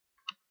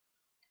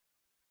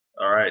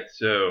Alright,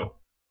 so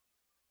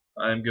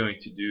I'm going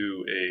to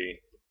do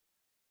a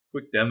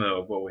quick demo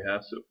of what we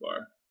have so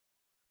far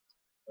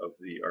of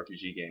the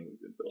RPG game we've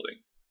been building.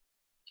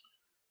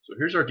 So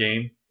here's our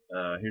game.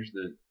 Here's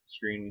the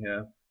screen we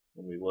have.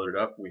 When we load it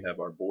up, we have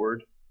our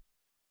board.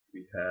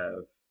 We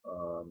have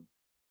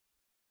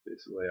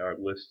basically our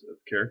list of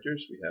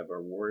characters. We have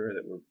our warrior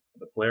that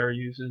the player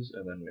uses,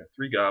 and then we have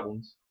 3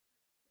 goblins,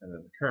 and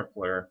then the current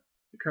player,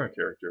 the current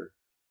character,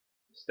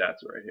 the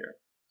stats are right here.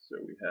 So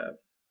we have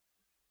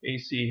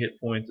AC, hit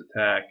points,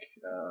 attack,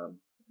 and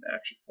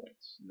action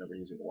points, and then we're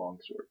using a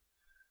longsword.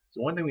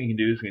 So one thing we can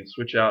do is we can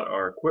switch out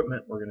our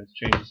equipment. We're going to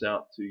change this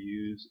out to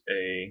use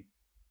a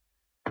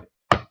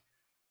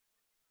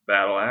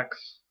battle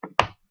axe.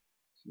 So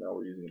now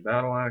we're using a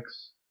battle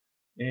axe,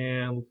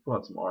 and let's put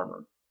on some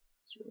armor.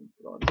 So we're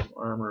going to put on some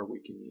armor. We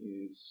can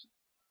use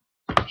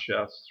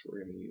chests.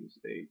 We're going to use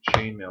a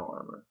chainmail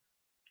armor.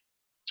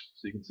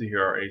 So you can see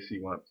here our AC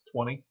went up to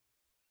 20.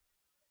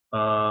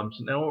 So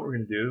now what we're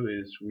going to do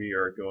is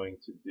we're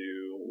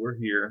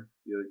here,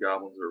 the other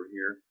goblins are over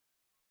here.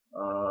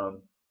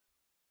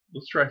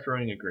 Let's try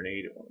throwing a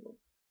grenade at one of them.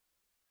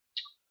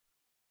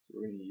 So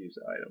we're going to use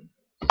item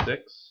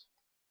 6,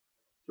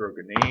 throw a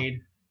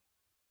grenade.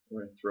 We're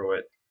going to throw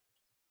it,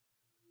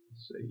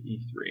 say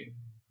E3.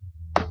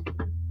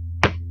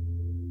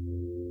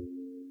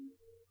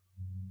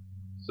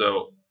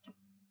 So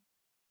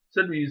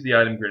instead we used the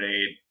item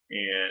grenade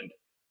and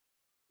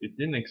it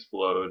didn't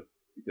explode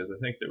because I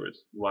think there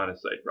was line of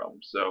sight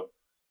problems. So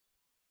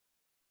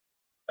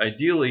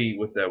ideally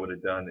what that would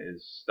have done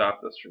is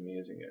stopped us from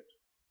using it.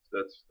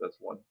 So that's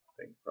one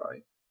thing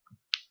probably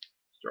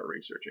start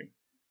researching.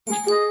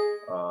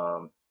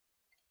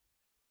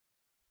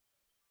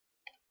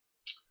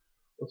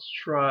 Let's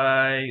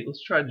try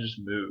to just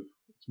move.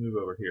 Let's move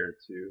over here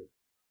to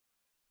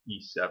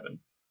E7.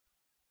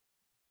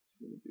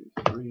 We're going to do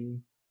 3,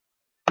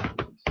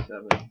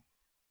 E7.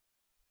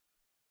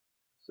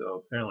 So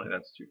apparently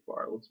that's too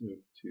far. Let's move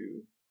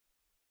to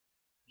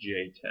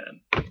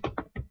J10.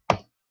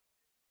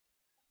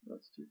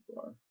 That's too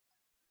far.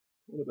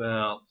 What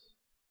about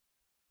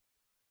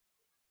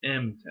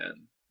M10?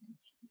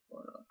 That's too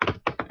far enough.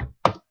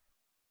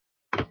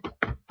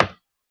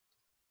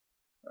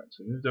 Alright, so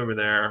we moved over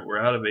there. We're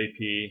out of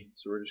AP,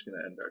 so we're just going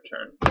to end our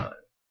turn.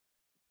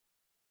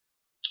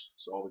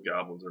 So all the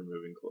goblins are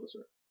moving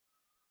closer.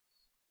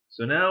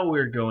 So now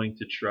we're going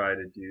to try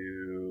to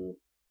do,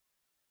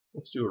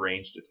 let's do a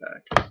ranged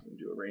attack. We're going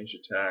to do a ranged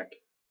attack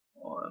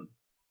on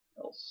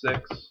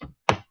L6.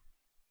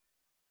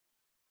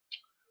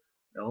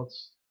 Now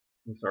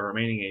with our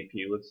remaining AP,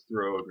 let's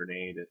throw a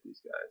grenade at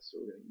these guys. So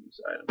we're going to use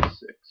item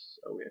 6.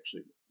 Oh, we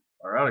actually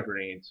are out of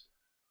grenades.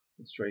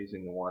 Let's try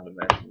using the wand of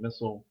magic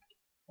missile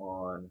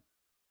on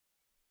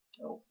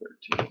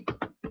L13.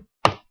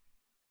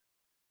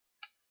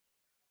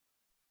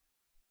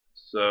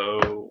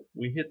 So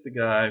we hit the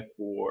guy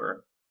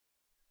for,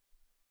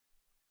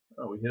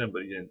 we hit him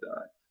but he didn't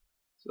die.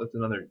 So that's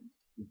another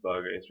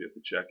bug I guess we have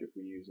to check. If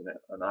we use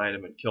an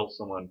item and kill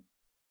someone,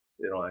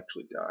 they don't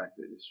actually die.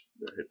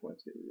 Their hit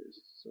points get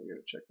reduced. So we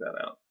got to check that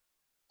out.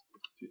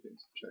 2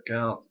 things to check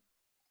out.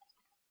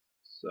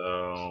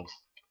 So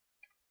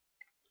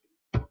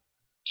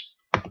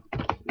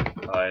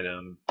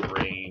item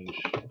range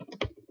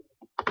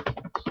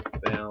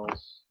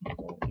fails,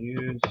 don't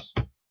use.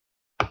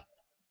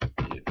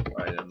 If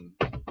item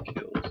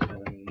kills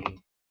enemy,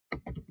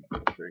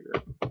 trigger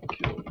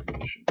kill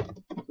condition.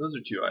 So those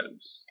are 2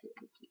 items.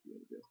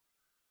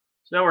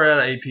 So now we're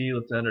at AP.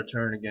 Let's end our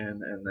turn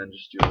again and then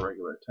just do a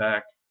regular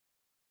attack.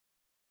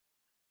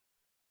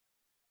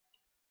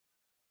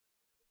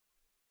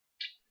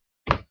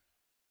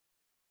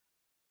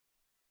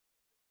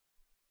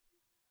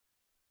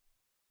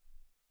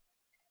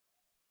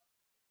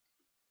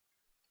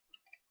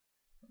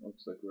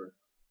 Looks like we're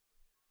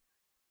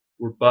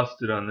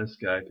busted on this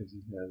guy because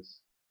he has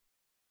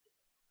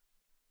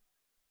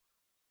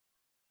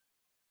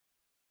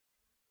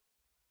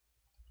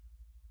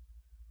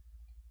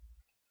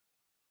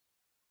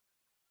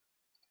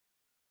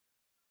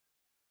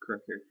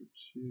current character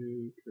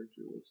 2,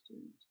 character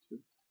listings 2.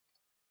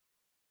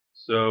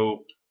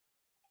 So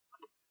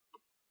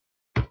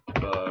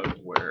bug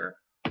where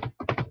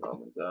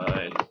goblin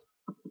died,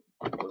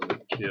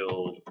 wasn't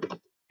killed,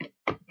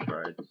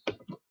 tried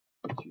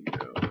to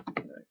go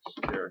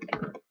next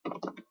character.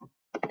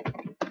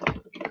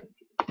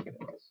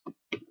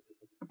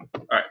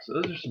 Alright, so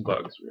those are some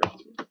bugs we have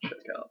to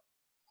check out.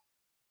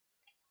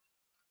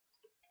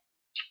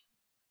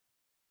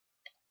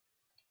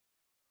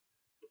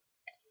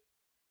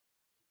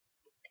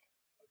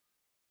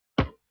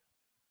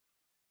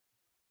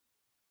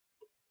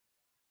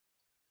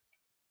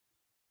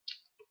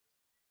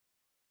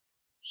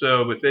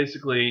 So, but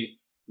basically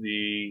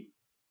the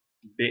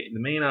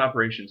main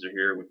operations are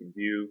here. We can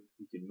view,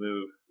 we can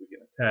move, we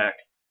can attack,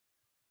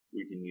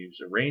 we can use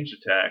a ranged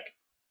attack.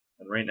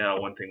 And right now,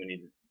 one thing we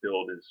need to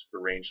build is for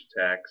ranged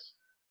attacks.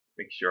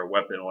 Make sure our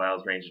weapon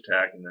allows ranged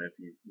attack, and then if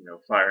you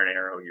fire an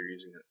arrow, you're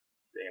using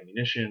the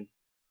ammunition.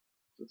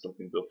 So it's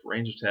something built for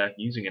range attack.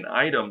 Using an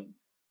item,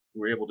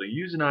 we're able to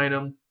use an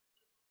item,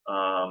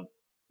 and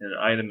an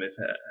item if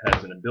it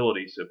has an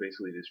ability. So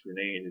basically, this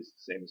grenade is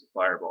the same as a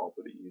fireball,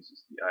 but it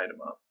uses the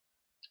item up.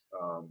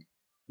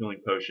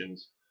 Healing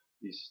potions,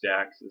 these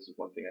stacks. This is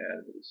one thing I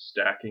added, is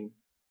stacking.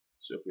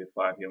 So if we have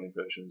 5 healing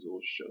potions, it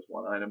will show us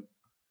 1 item.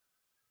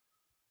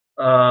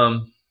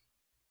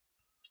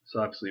 So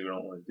obviously we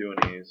don't want to do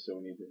any of these, so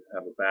we need to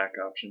have a back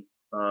option.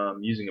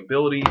 Using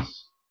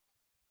abilities,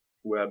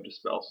 web,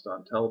 dispel,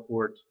 stun,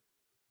 teleport.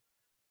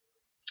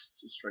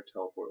 Just try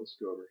teleport. Let's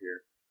go over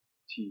here.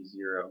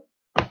 T0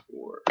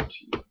 or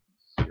T0.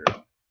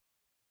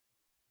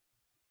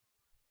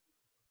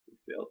 We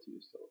fail to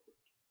use teleport.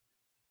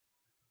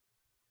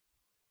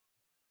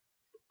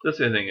 That's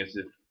the other thing, is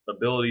if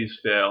abilities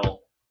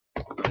fail,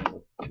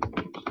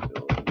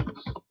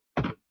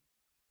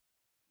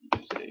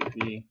 use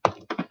AB.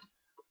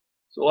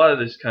 So a lot of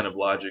this kind of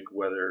logic,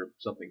 whether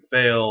something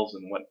fails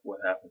and what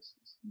happens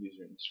to the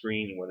user in the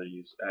screen, whether you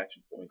use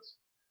action points,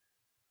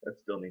 that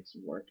still needs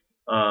some work.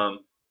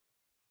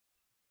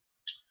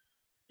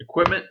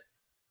 Equipment,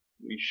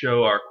 we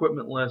show our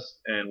equipment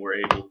list and we're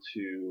able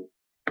to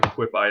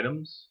equip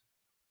items.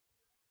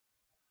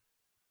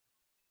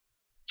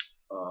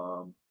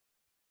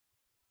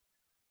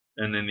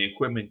 And then the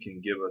equipment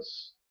can give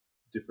us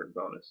different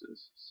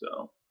bonuses.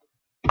 So,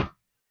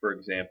 for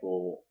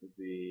example,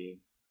 we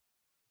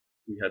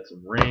had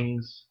some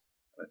rings,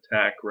 an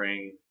attack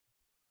ring.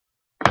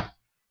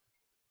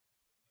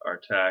 Our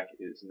attack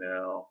is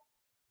now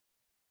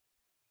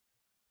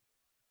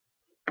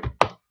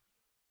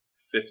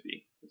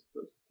 50 as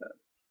opposed to 10.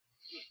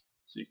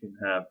 So you can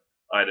have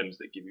items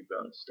that give you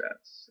bonus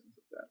stats, things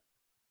like that.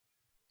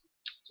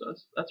 So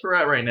that's where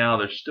we're at right now.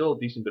 There's still a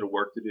decent bit of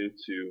work to do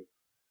to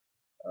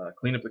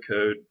clean up the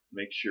code,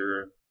 make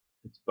sure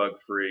it's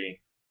bug-free,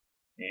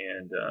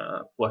 and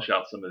flush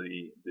out some of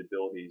the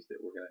abilities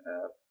that we're going to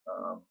have.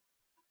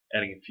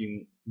 Adding a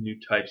few new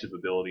types of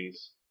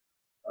abilities,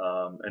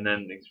 and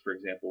then things, for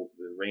example,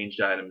 the ranged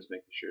items,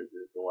 making sure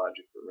that the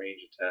logic for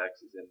range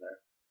attacks is in there.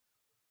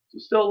 So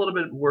still a little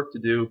bit of work to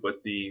do,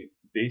 but the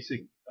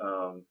basic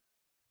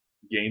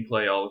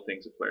gameplay, all the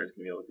things that players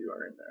can be able to do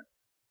are in there.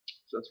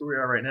 So that's where we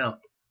are right now.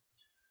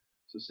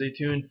 So stay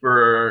tuned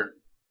for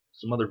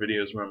some other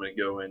videos where I'm going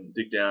to go and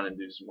dig down and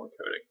do some more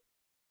coding.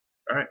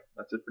 Alright,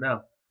 that's it for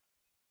now.